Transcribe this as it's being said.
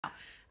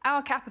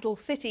Our capital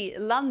city,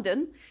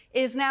 London,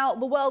 is now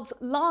the world's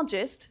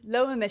largest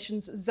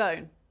low-emissions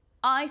zone.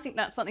 I think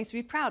that's something to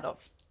be proud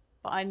of,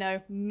 but I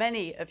know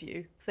many of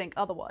you think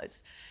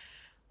otherwise.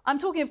 I'm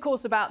talking, of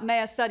course, about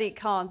Mayor Sadiq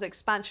Khan's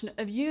expansion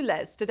of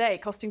ULEZ today,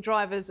 costing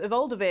drivers of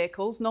older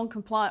vehicles,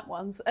 non-compliant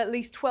ones, at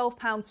least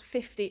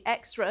 £12.50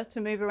 extra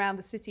to move around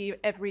the city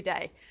every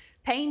day.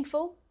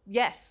 Painful?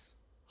 Yes.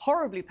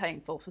 Horribly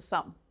painful for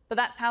some. But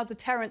that's how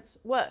deterrents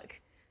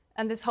work.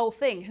 And this whole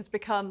thing has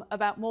become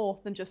about more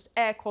than just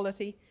air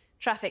quality,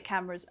 traffic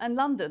cameras and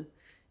London.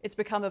 It's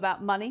become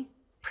about money,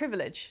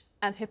 privilege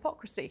and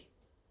hypocrisy.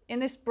 In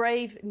this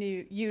brave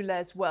new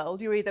ULEZ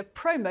world, you're either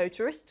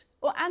pro-motorist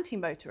or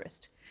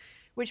anti-motorist,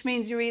 which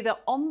means you're either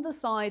on the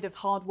side of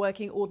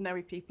hard-working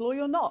ordinary people or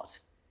you're not.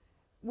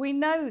 We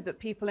know that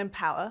people in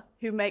power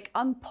who make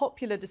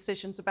unpopular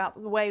decisions about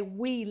the way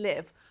we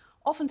live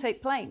often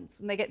take planes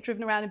and they get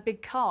driven around in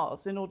big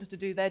cars in order to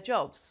do their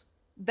jobs.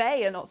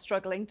 They are not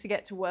struggling to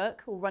get to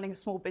work or running a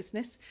small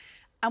business,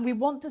 and we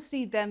want to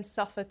see them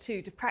suffer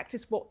too, to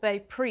practice what they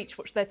preach,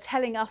 what they're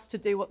telling us to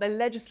do, what they're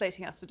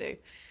legislating us to do.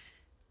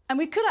 And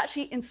we could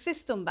actually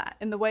insist on that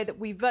in the way that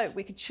we vote.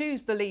 We could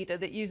choose the leader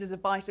that uses a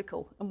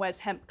bicycle and wears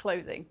hemp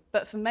clothing,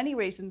 but for many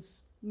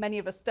reasons, many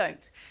of us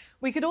don't.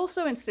 We could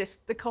also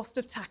insist the cost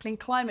of tackling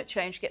climate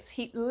change gets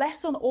heaped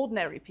less on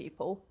ordinary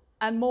people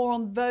and more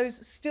on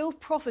those still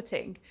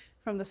profiting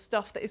from the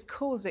stuff that is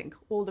causing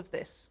all of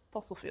this,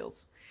 fossil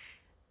fuels.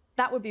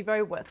 That would be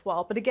very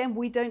worthwhile, but again,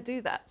 we don't do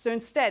that. So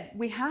instead,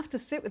 we have to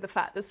sit with the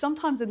fact that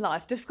sometimes in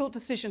life, difficult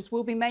decisions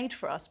will be made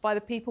for us by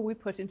the people we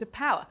put into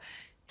power.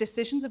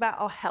 Decisions about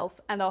our health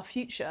and our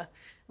future.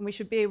 And we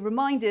should be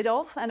reminded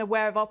of and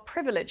aware of our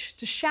privilege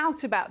to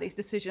shout about these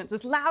decisions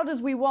as loud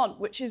as we want,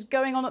 which is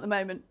going on at the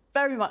moment,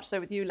 very much so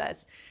with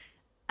ULEZ.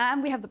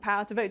 And we have the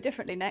power to vote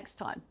differently next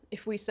time,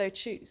 if we so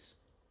choose.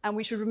 And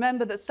we should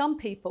remember that some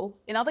people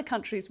in other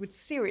countries would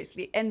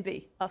seriously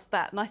envy us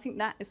that. And I think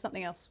that is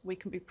something else we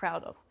can be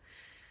proud of.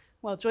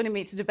 Well, joining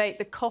me to debate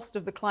the cost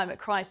of the climate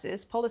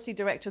crisis, Policy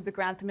Director of the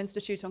Grantham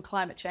Institute on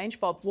Climate Change,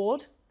 Bob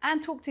Ward,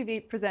 and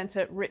TalkTV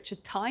presenter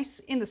Richard Tice.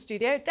 In the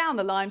studio, down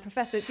the line,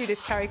 Professor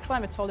Judith Carey,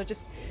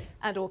 climatologist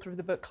and author of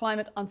the book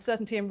Climate,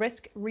 Uncertainty and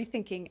Risk,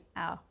 Rethinking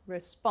Our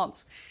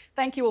Response.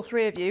 Thank you, all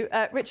three of you.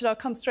 Richard, I'll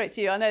come straight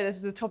to you. I know this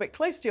is a topic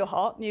close to your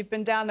heart, and you've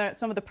been down there at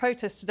some of the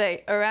protests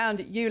today around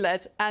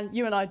ULEZ, and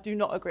you and I do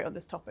not agree on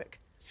this topic.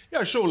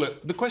 Yeah, sure.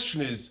 Look, the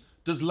question is,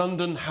 does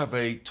London have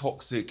a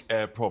toxic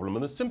air problem?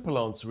 And the simple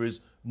answer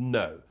is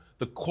no.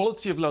 The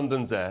quality of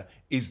London's air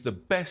is the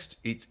best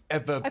it's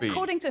ever been.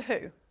 According to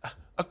who?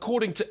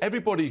 According to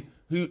everybody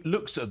who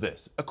looks at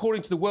this,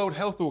 according to the World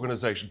Health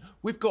Organization,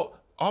 we've got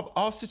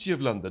our city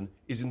of London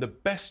is in the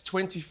best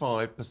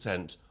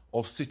 25%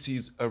 of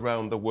cities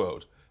around the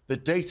world. The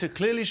data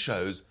clearly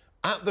shows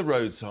at the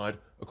roadside,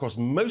 across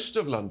most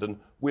of London,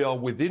 we are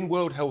within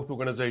World Health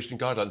Organization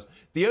guidelines.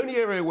 The only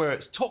area where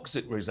it's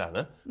toxic,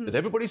 Rosanna, that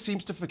everybody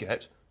seems to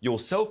forget,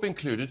 yourself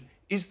included,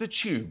 is the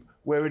tube,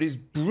 where it is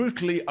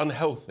brutally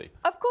unhealthy.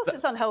 Of course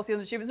it's unhealthy on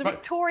the tube. It's a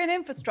Victorian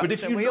infrastructure. But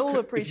if you we all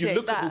appreciate that. If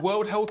you look at the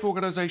World Health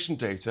Organization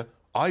data,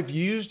 I've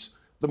used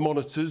the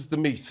monitors, the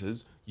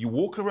meters. You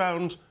walk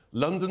around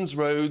London's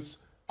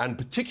roads, and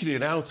particularly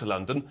in outer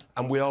London,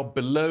 and we are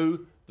below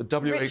the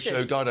WHO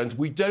Richard, guidelines.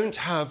 We don't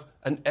have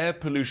an air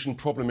pollution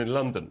problem in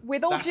London.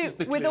 With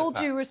all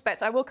due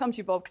respect, I will come to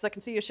you, Bob, because I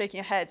can see you're shaking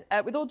your head.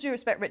 With all due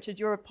respect, Richard,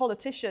 you're a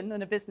politician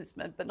and a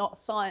businessman, but not a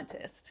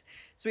scientist.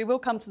 So we will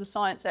come to the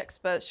science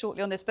experts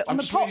shortly on this. But I'm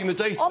just reading the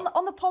data.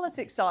 On the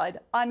politics side,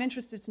 I'm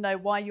interested to know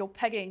why you're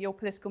pegging your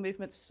political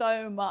movement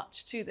so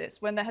much to this,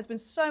 when there has been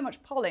so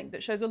much polling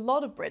that shows a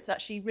lot of Brits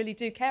actually really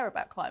do care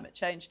about climate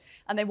change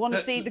and they want to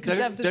see the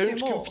Conservatives do more.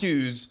 Don't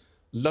confuse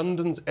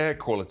London's air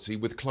quality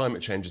with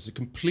climate change. It's a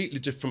completely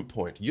different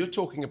point. You're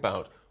talking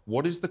about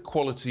what is the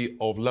quality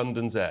of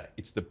London's air.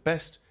 It's the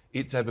best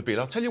it's ever been.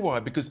 I'll tell you why,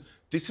 because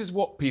this is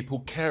what people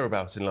care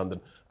about in London.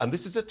 And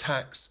this is a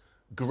tax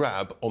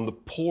grab on the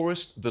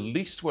poorest, the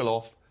least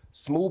well-off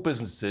small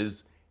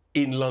businesses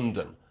in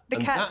London.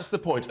 And that's the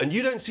point. And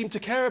you don't seem to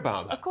care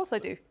about that. Of course I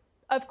do.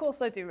 Of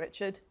course I do,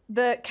 Richard.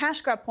 The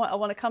cash grab point I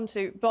want to come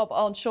to, Bob,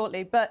 on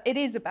shortly, but it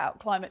is about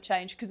climate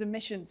change because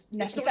emissions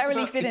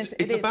necessarily fit into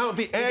it. It's about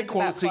the air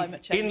quality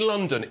in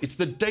London. It's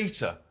the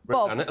data,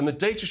 Rosanna, and the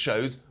data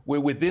shows we're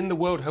within the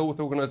World Health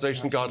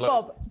Organization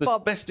guidelines. It's the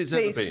best it's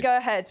ever been. Go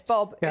ahead,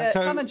 Bob.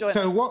 Come and join us.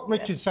 So what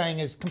Richard's saying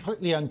is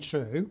completely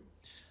untrue.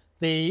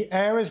 The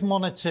air is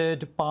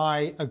monitored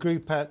by a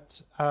group at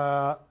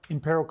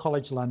Imperial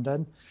College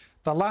London.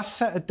 The last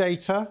set of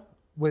data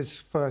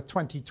was for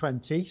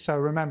 2020. So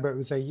remember, it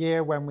was a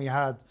year when we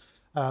had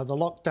the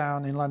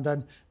lockdown in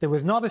London. There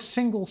was not a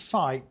single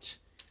site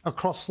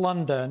across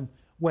London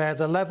where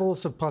the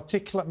levels of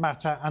particulate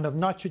matter and of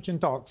nitrogen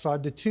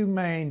dioxide, the two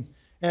main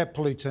air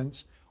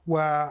pollutants,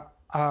 were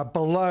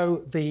below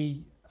the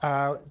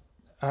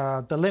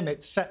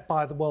limit set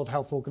by the World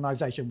Health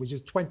Organization, which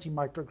is 20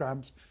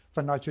 micrograms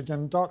for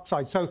nitrogen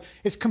dioxide. So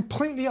it's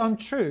completely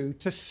untrue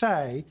to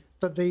say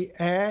that the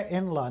air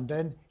in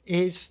London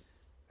is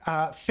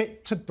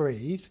fit to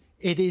breathe.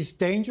 It is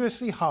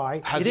dangerously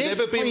high. Has it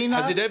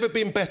ever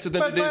been better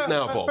than it is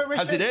now, Bob? Richard,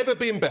 has it ever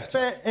been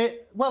better?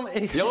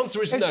 The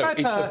answer is no.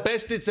 Better. It's the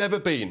best it's ever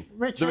been.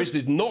 Richard, there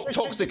is not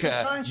toxic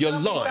air. You're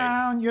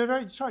lying. You're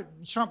trying to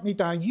shut me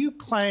down. You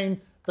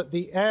claim that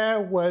the air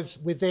was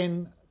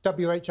within WHO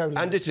limits.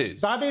 And it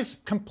is. That is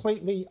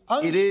completely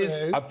untrue. It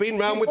is. I've been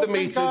round with the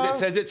meters. It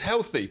says it's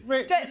healthy.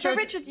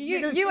 Richard,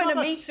 you and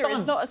a meter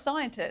is not a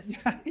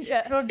scientist.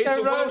 Yeah. It's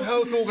a World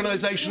Health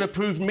Organization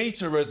approved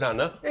meter,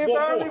 Rosanna.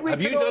 What more?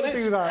 Have you done it?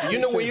 Do you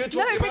know what you're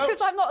talking about? No,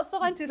 because I'm not a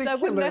scientist. I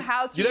wouldn't know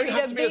how to read a meter. You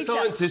don't have to be a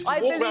scientist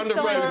to walk round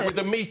and round with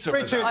a meter,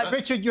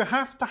 Richard, you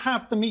have to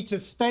have the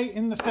meters stay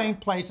in the same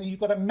place and you've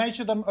got to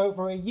measure them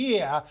over a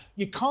year.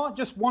 You can't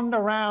just wander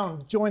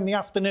around during the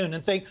afternoon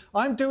and think,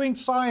 I'm doing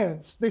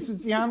science, this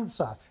is the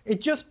answer.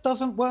 It just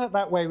doesn't work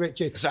that way,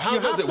 Richard. So how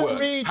does it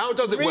work? How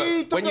does it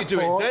work? When you do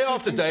it day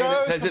after day and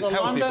it says it's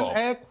healthy, Bob. London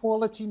Air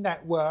Quality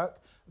Network,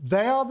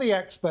 they are the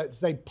experts.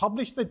 They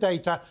publish the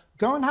data.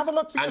 Go and have a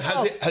look for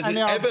yourself. And has it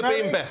ever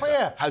been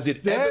better? Has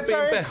it ever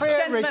been better? Clear,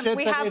 Richard,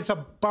 that it's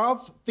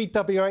above the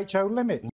WHO limit.